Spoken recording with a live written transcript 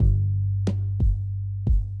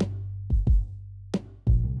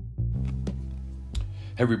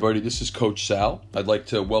Everybody, this is Coach Sal. I'd like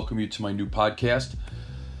to welcome you to my new podcast.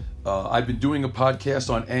 I've been doing a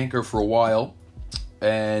podcast on Anchor for a while,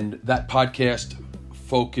 and that podcast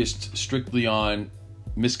focused strictly on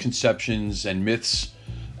misconceptions and myths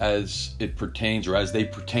as they pertain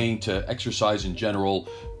to exercise in general,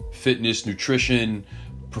 fitness, nutrition,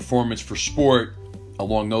 performance for sport,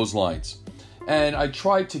 along those lines. And I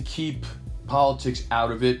try to keep politics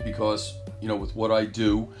out of it because, with what I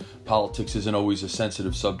do, politics isn't always a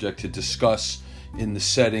sensitive subject to discuss in the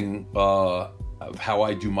setting of how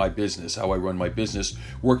I do my business, how I run my business,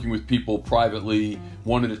 working with people privately,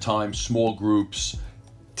 one at a time, small groups,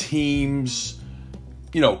 teams,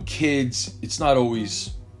 kids. It's not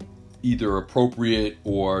always either appropriate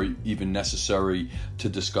or even necessary to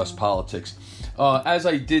discuss politics. As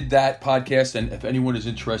I did that podcast, and if anyone is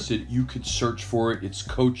interested, you could search for it. It's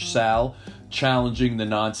Coach Sal, Challenging the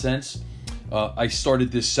Nonsense. I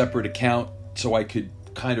started this separate account so I could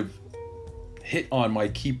kind of hit on my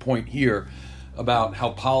key point here about how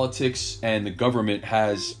politics and the government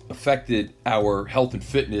has affected our health and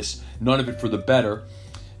fitness, none of it for the better,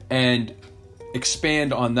 and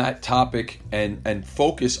expand on that topic and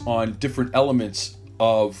focus on different elements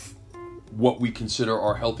of what we consider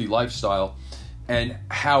our healthy lifestyle and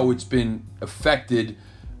how it's been affected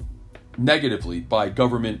negatively by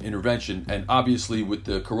government intervention. And obviously with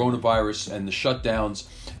the coronavirus and the shutdowns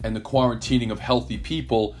and the quarantining of healthy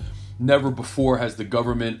people, never before has the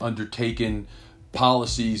government undertaken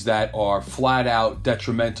policies that are flat out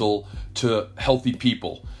detrimental to healthy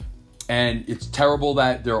people. And it's terrible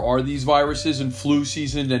that there are these viruses in flu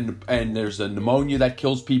season and there's a pneumonia that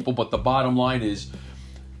kills people. But the bottom line is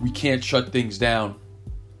we can't shut things down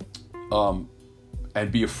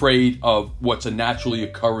and be afraid of what's a naturally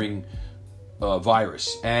occurring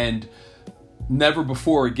virus. And never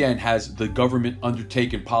before, again, has the government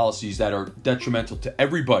undertaken policies that are detrimental to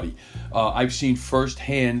everybody. I've seen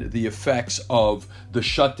firsthand the effects of the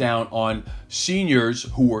shutdown on seniors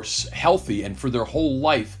who were healthy and for their whole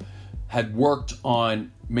life had worked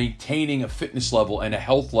on maintaining a fitness level and a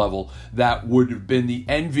health level that would have been the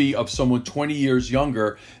envy of someone 20 years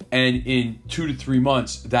younger. And in 2 to 3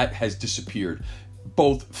 months, that has disappeared,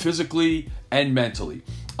 both physically and mentally.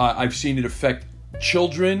 I've seen it affect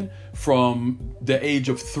children from the age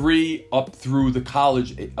of 3 up through the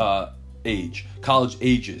college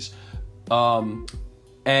ages.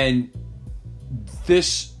 And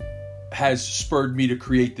this has spurred me to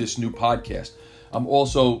create this new podcast. I'm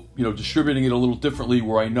also, distributing it a little differently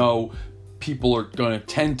where I know people are going to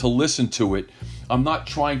tend to listen to it. I'm not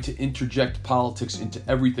trying to interject politics into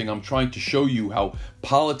everything. I'm trying to show you how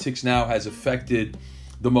politics now has affected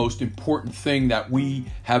the most important thing that we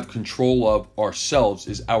have control of ourselves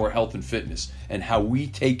is our health and fitness and how we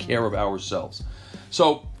take care of ourselves.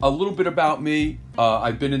 So a little bit about me.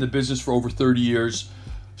 I've been in the business for over 30 years.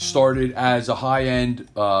 Started as a high-end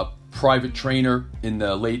private trainer in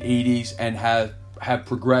the late 80s and have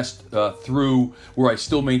progressed through where I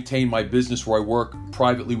still maintain my business where I work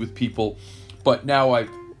privately with people. But now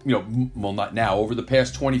over the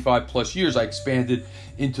past 25 plus years, I expanded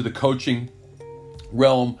into the coaching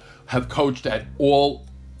realm, have coached at all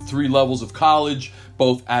 3 levels of college,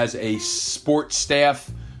 both as a sport staff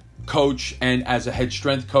coach and as a head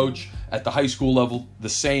strength coach. At the high school level, the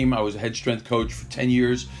same. I was a head strength coach for 10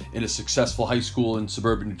 years in a successful high school in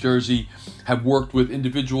suburban New Jersey. Have worked with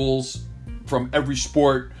individuals from every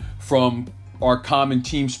sport, from our common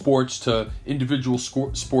team sports to individual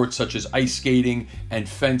sports such as ice skating and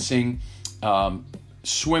fencing,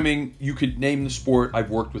 swimming. You could name the sport. I've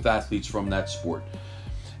worked with athletes from that sport.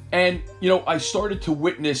 And, I started to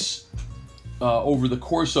witness over the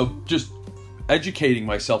course of just educating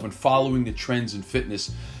myself and following the trends in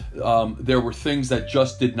fitness, there were things that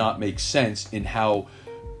just did not make sense in how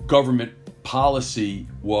government policy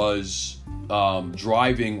was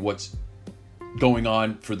driving what's going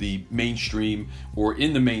on for the mainstream or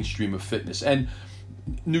in the mainstream of fitness. And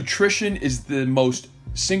nutrition is the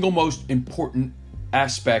single most important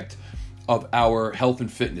aspect of our health and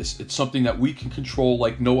fitness. It's something that we can control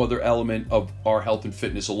like no other element of our health and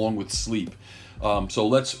fitness, along with sleep. So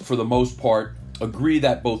let's, for the most part, agree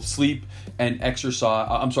that both sleep and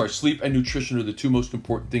nutrition are the 2 most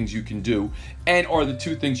important things you can do and are the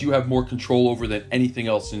 2 things you have more control over than anything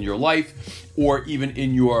else in your life or even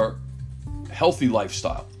in your healthy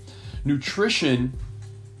lifestyle. Nutrition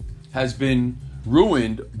has been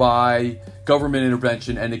ruined by government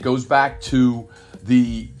intervention, and it goes back to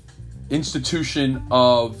the initiation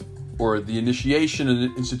and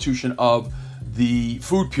the institution of the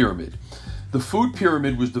food pyramid. The food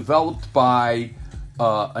pyramid was developed by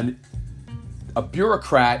a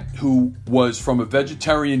bureaucrat who was from a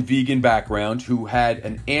vegetarian vegan background, who had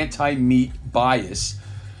an anti-meat bias,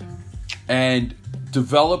 and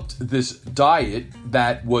developed this diet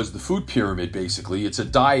that was the food pyramid, basically. It's a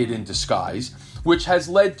diet in disguise, which has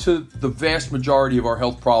led to the vast majority of our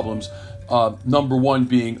health problems, number one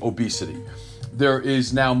being obesity. There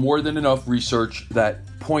is now more than enough research that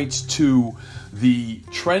points to the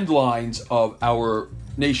trend lines of our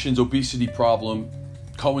nation's obesity problem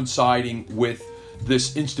coinciding with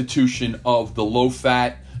this institution of the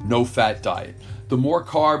low-fat, no-fat diet. The more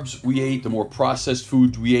carbs we ate, the more processed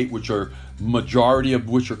foods we ate, which are majority of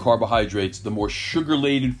which are carbohydrates, the more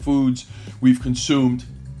sugar-laden foods we've consumed,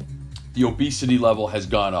 the obesity level has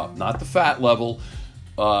gone up. Not the fat level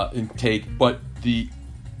intake, but the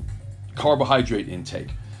carbohydrate intake.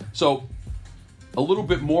 So a little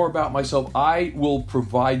bit more about myself. I will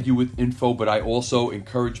provide you with info, but I also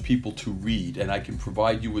encourage people to read, and I can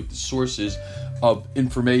provide you with the sources of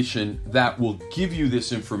information that will give you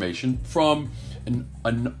this information from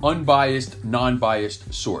an unbiased,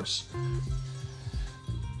 non-biased source.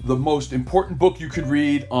 The most important book you could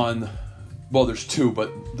read on, well, there's two,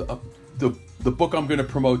 but the book I'm going to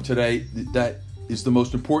promote today, that is the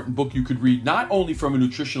most important book you could read, not only from a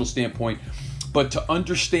nutritional standpoint, but to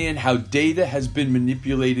understand how data has been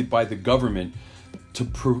manipulated by the government to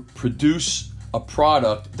produce a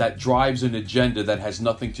product that drives an agenda that has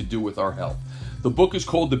nothing to do with our health. The book is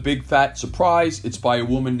called The Big Fat Surprise. It's by a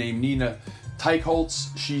woman named Nina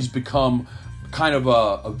Teicholz. She's become kind of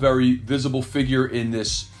a very visible figure in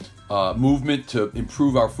this movement to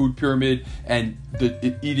improve our food pyramid and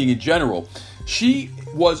eating in general. She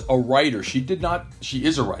was a writer. She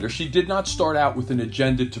is a writer. She did not start out with an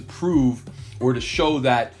agenda to prove or to show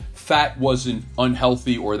that fat wasn't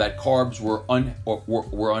unhealthy or that carbs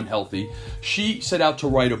were unhealthy. She set out to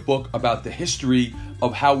write a book about the history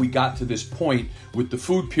of how we got to this point with the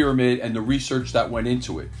food pyramid and the research that went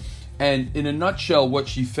into it. And in a nutshell, what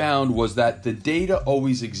she found was that the data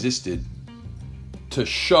always existed to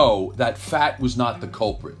show that fat was not the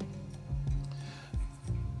culprit.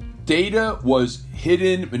 Data was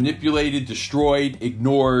hidden, manipulated, destroyed,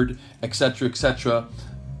 ignored, etc.,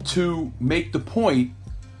 to make the point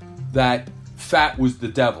that fat was the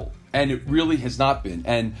devil. And it really has not been.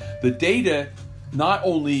 And the data not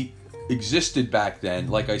only existed back then,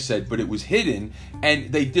 like I said, but it was hidden.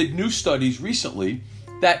 And they did new studies recently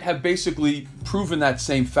that have basically proven that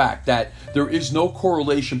same fact, that there is no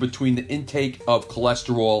correlation between the intake of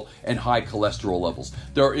cholesterol and high cholesterol levels.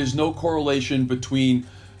 There is no correlation between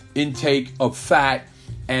intake of fat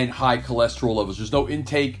and high cholesterol levels. There's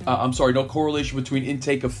no correlation between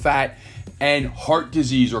intake of fat and heart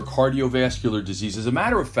disease or cardiovascular disease. As a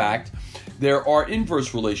matter of fact, there are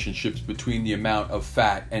inverse relationships between the amount of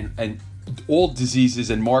fat and all diseases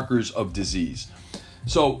and markers of disease.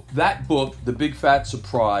 So that book, The Big Fat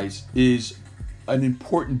Surprise, is an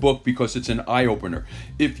important book because it's an eye-opener.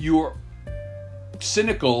 If you're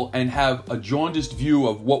cynical and have a jaundiced view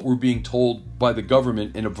of what we're being told by the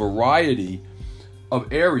government in a variety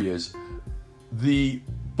of areas, the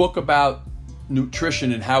book about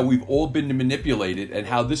nutrition and how we've all been manipulated and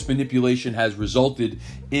how this manipulation has resulted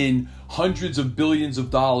in hundreds of billions of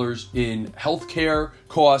dollars in healthcare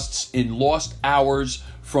costs, in lost hours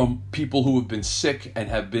from people who have been sick and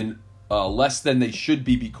have been less than they should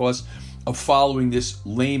be because of following this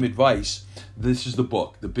lame advice. This is the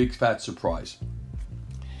book, The Big Fat Surprise.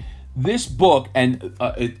 This book, and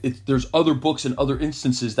there's other books and other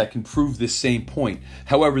instances that can prove this same point.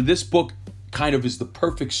 However, this book kind of is the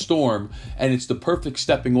perfect storm, and it's the perfect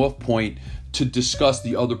stepping off point to discuss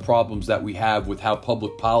the other problems that we have with how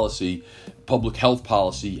public health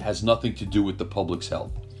policy has nothing to do with the public's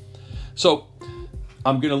health. So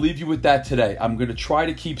I'm going to leave you with that today. I'm going to try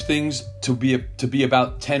to keep things to be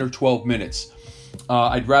about 10 or 12 minutes.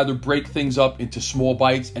 I'd rather break things up into small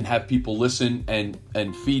bites and have people listen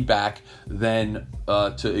and feedback than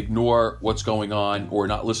to ignore what's going on or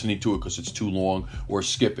not listening to it because it's too long or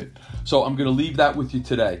skip it. So I'm going to leave that with you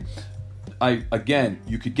today. Again,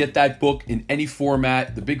 you could get that book in any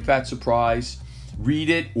format, The Big Fat Surprise. Read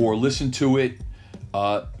it or listen to it.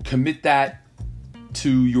 Commit that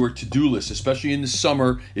to your to-do list, especially in the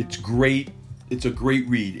summer. It's great. It's a great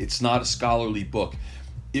read. It's not a scholarly book.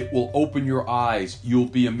 It will open your eyes. You'll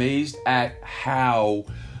be amazed at how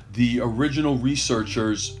the original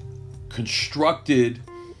researchers constructed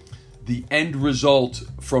the end result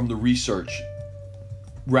from the research.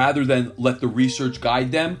 Rather than let the research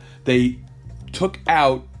guide them, they took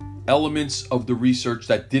out elements of the research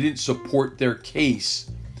that didn't support their case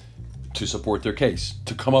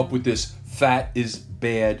to come up with this fat is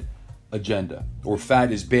bad agenda or fat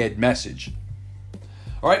is bad message.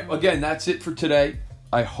 All right, again, that's it for today.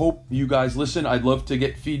 I hope you guys listen. I'd love to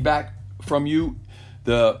get feedback from you.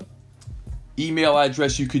 The email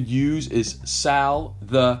address you could use is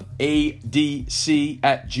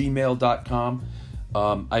saltheadc@gmail.com.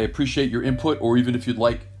 I appreciate your input, or even if you'd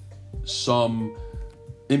like some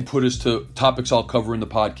input as to topics I'll cover in the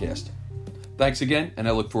podcast. Thanks again, and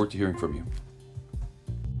I look forward to hearing from you.